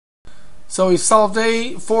So we've solved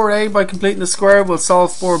 4a by completing the square. We'll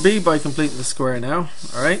solve 4b by completing the square now.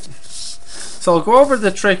 Alright. So I'll go over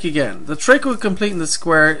the trick again. The trick with completing the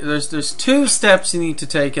square, there's two steps you need to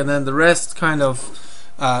take, and then the rest kind of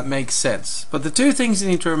makes sense. But the two things you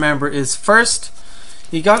need to remember is, first,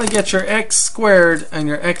 you got to get your x squared and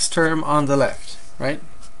your x term on the left, right?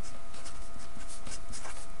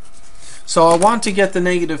 So I want to get the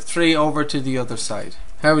 -3 over to the other side.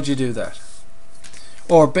 How would you do that?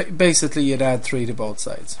 Or basically you'd add 3 to both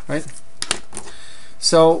sides, right?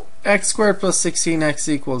 So x squared plus 16x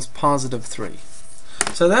equals +3.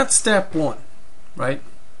 So that's step 1, right?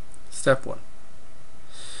 Step 1.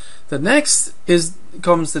 The next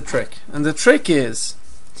comes the trick, and the trick is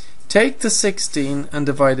take the 16 and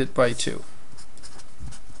divide it by 2.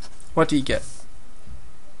 What do you get?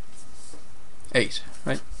 8,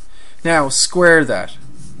 right? Now square that.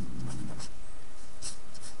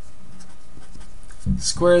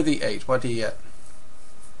 Square the 8. What do you get?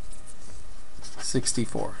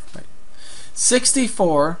 64. Right.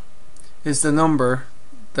 64 is the number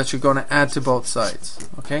that you're going to add to both sides.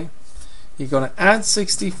 Okay? You're going to add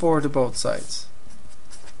 64 to both sides.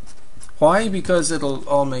 Why? Because it'll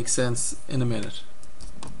all make sense in a minute.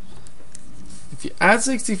 If you add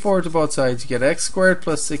 64 to both sides, you get x squared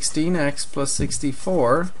plus 16x plus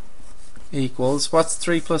 64 equals, what's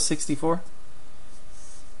 3 plus 64?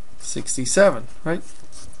 67, right?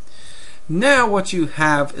 Now what you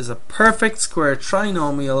have is a perfect square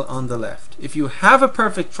trinomial on the left. If you have a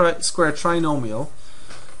perfect square trinomial,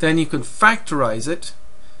 then you can factorize it,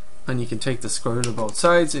 and you can take the square root of both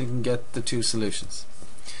sides, and you can get the two solutions.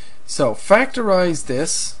 So factorize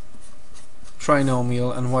this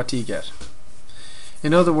trinomial, and what do you get?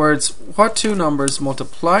 In other words, what two numbers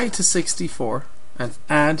multiply to 64 and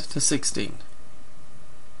add to 16?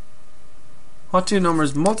 What two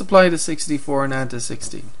numbers multiply to 64 and add to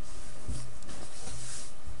 16?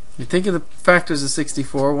 You think of the factors of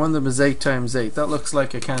 64, one of them is 8 times 8. That looks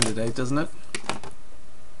like a candidate, doesn't it?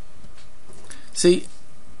 See,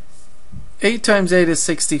 8 times 8 is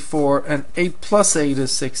 64, and 8 plus 8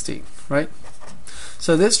 is 16, right?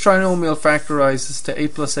 So this trinomial factorizes to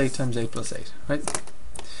 8 plus 8 times 8 plus 8, right?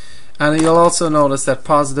 And you'll also notice that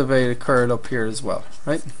positive 8 occurred up here as well,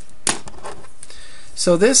 right?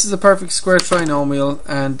 So this is a perfect square trinomial,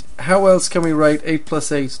 and how else can we write 8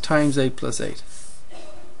 plus 8 times 8 plus 8?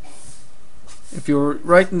 If you were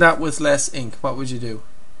writing that with less ink, what would you do?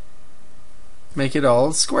 Make it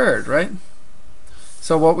all squared, right?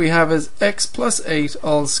 So what we have is x plus 8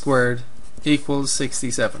 all squared equals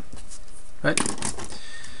 67, right?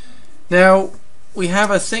 Now we have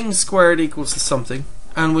a thing squared equals to something,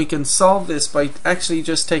 and we can solve this by actually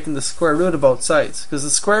just taking the square root of both sides, because the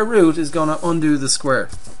square root is going to undo the square.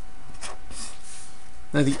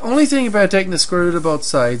 Now the only thing about taking the square root of both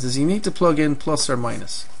sides is you need to plug in plus or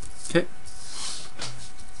minus. Okay?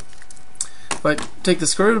 But take the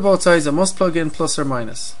square root of both sides, I must plug in plus or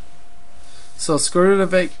minus. So square root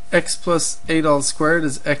of x plus 8 all squared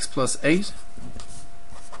is x plus 8,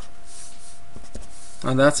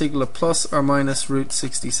 and that's equal to plus or minus root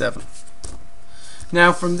 67.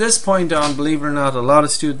 Now from this point on, believe it or not, a lot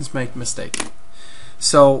of students make a mistake.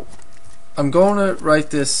 So I'm going to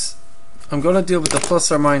write this, I'm going to deal with the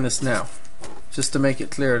plus or minus now, just to make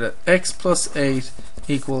it clear that x plus 8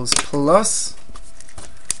 equals plus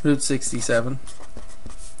root 67,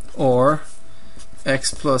 or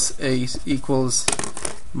x plus 8 equals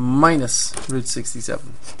minus root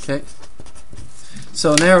 67. Okay,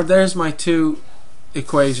 so now there's my two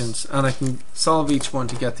equations, and I can solve each one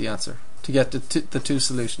to get the answer, to get the two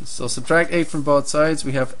solutions. So subtract 8 from both sides,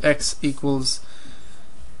 we have x equals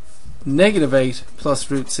 -8 plus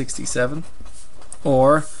root 67,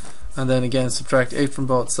 or, and then again subtract 8 from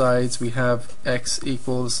both sides, we have x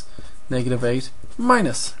equals -8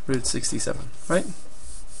 minus root 67, right?